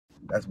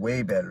That's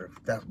way better.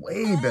 That's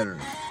way better.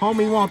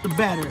 Homie want the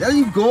better. There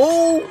you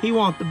go. He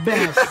want the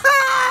best.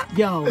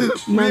 Yo,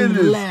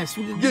 nonetheless,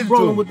 we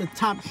rolling with the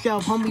top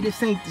shelf. Homie,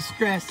 this ain't the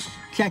stress.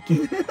 Check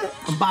it.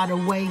 And by the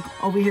way,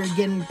 over here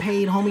getting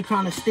paid. Homie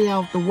trying to stay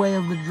out the way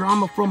of the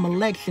drama from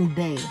election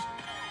day.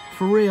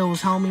 For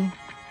reals, homie.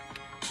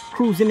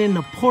 Cruising in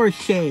the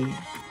Porsche.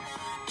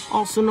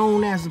 Also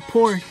known as the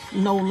Porsche.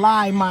 No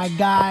lie, my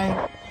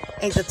guy.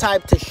 Ain't the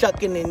type to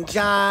shuckin' and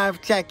jive.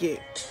 Check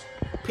it.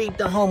 Peep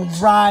the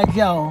homies ride,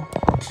 yo.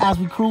 As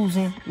we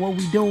cruising, what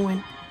we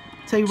doing?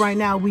 Tell you right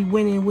now, we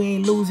winning, we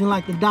ain't losing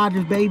like the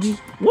Dodgers, baby.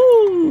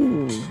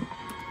 Woo!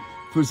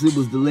 First it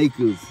was the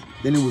Lakers,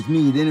 then it was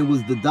me, then it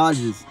was the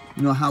Dodgers.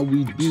 You know how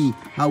we be,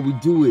 how we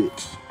do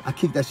it. I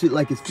kick that shit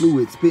like it's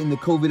fluid, spitting the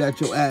COVID at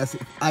your ass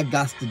if I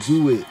got to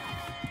do it.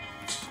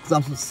 Cause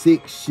I'm some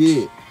sick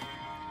shit.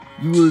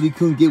 You really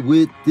couldn't get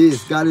with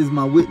this. God is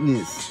my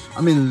witness.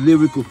 I'm in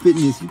lyrical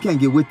fitness. You can't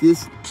get with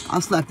this.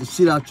 I'll slap the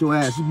shit out your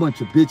ass, you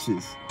bunch of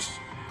bitches.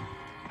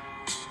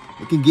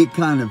 It can get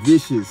kind of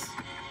vicious.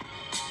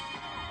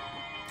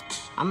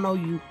 I know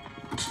you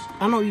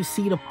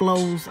see the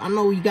flows. I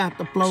know you got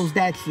the flows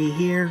that you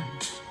hear.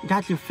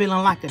 Got you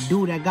feeling like a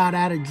dude that got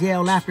out of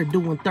jail after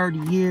doing 30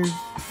 years.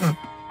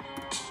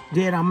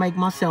 Did I make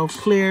myself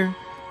clear?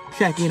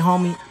 Check it,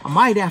 homie. I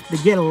might have to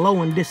get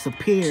low and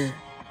disappear.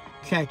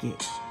 Check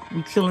it.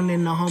 We chilling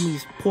in the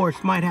homie's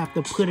Porsche. Might have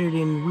to put it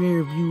in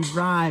rear view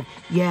drive.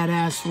 Yeah,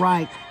 that's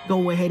right.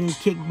 Go ahead and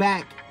kick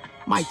back.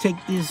 Might take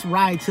this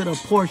ride to the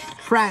Porsche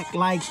track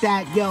like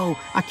that, yo.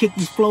 I kick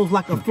these flows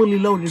like a fully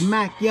loaded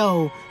Mac,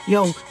 yo.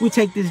 Yo, we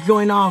take this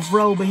joint off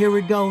road, but here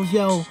it goes,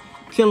 yo.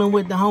 Chilling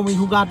with the homie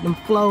who got them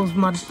flows,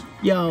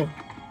 yo.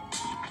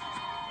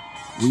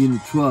 We in the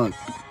truck.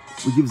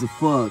 We gives a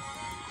fuck.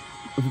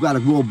 If we gotta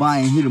roll by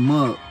and hit them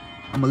up,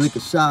 I'ma lick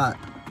a shot.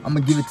 I'ma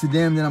give it to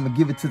them, then I'ma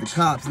give it to the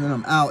cops, and then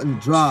I'm out in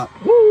the drop.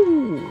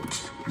 Woo!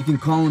 You can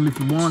call them if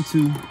you want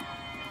to,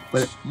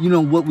 but you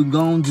know what we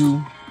gon'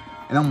 do.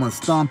 And I'm gonna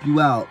stomp you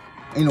out.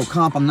 Ain't no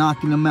comp, I'm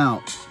knocking them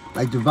out.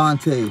 Like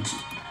Devontae.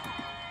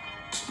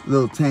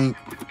 Little Tank.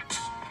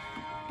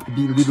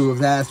 Beat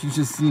Little's ass, you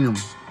should seen him.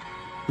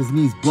 His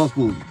knees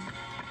buckled.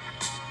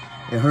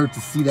 It hurt to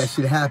see that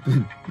shit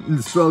happen in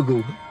the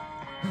struggle.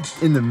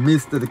 In the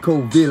midst of the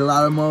COVID, a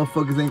lot of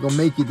motherfuckers ain't gonna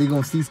make it. They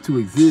gonna cease to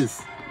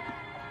exist.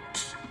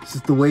 It's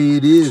just the way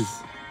it is.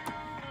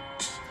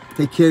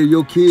 Take care of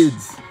your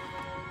kids.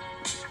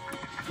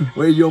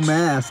 Wear your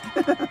mask.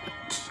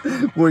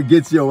 Where it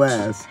gets your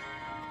ass.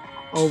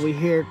 Over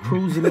here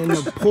cruising in the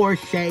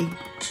Porsche.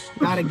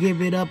 Gotta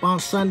give it up on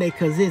Sunday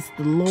cause it's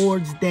the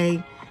Lord's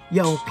Day.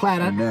 Yo,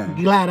 glad I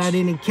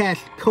didn't catch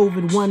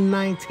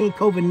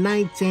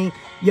COVID-19.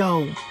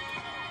 Yo,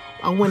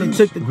 I went and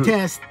took the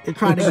test. They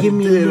tried to give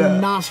me a new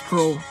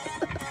nostril.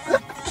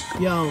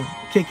 Yo,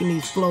 kicking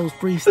these flows,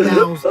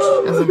 freestyles.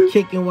 As I'm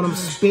kicking what I'm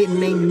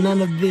spitting, ain't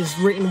none of this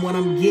written what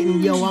I'm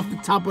getting. Yo, off the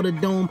top of the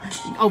dome,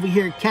 over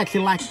here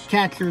catching like a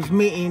catcher's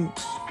mitten.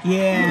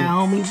 Yeah,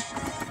 homie.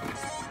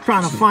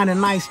 Trying to find a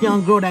nice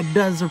young girl that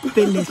does her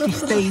fitness. She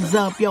stays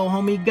up. Yo,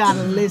 homie,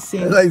 gotta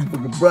listen. That light's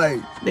fucking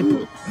bright.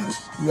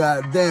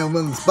 God damn, we're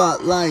in the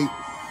spotlight.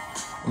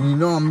 And you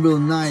know I'm real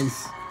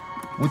nice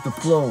with the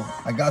flow.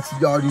 I got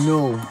you already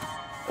know.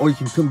 Or you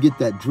can come get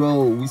that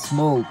dro. We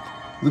smoke.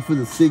 Look for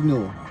the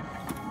signal.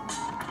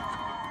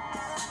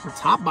 It's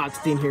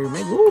hotboxed in here,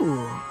 man.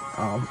 Ooh.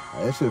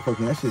 That shit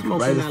right as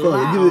fuck.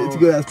 It's a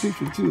good ass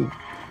picture too.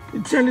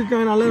 Turn this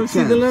joint on. Let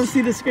them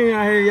see the screen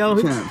out here, yo.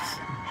 Champs.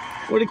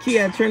 Where the key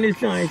at? Turn this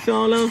joint.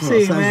 Show them, let them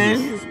see, man.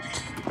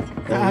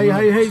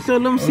 Hey, so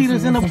let them see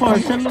this in the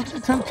park. Turn this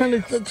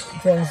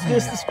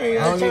the screen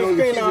on. Turn the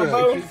screen on,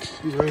 bro.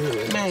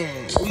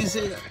 Man, we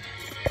see.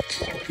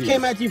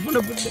 Came at you from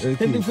the.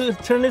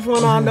 Turn this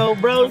one on, though,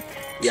 bro.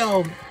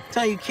 Yo,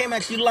 tell you, came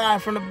at you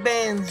live from the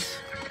Benz.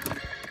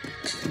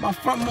 My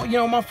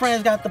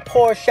friends got the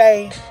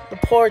Porsche. The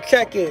Porsche,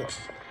 check it.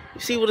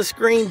 You see what the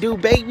screen do,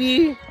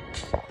 baby?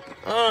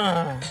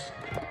 All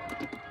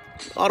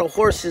the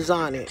horses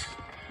on it.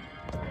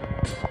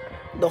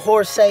 The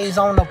horses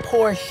on the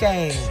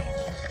Porsche.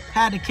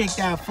 Had to kick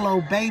that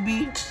flow,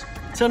 baby.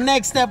 Till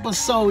next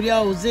episode,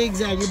 yo,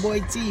 Zigzag, your boy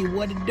T,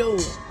 what it do?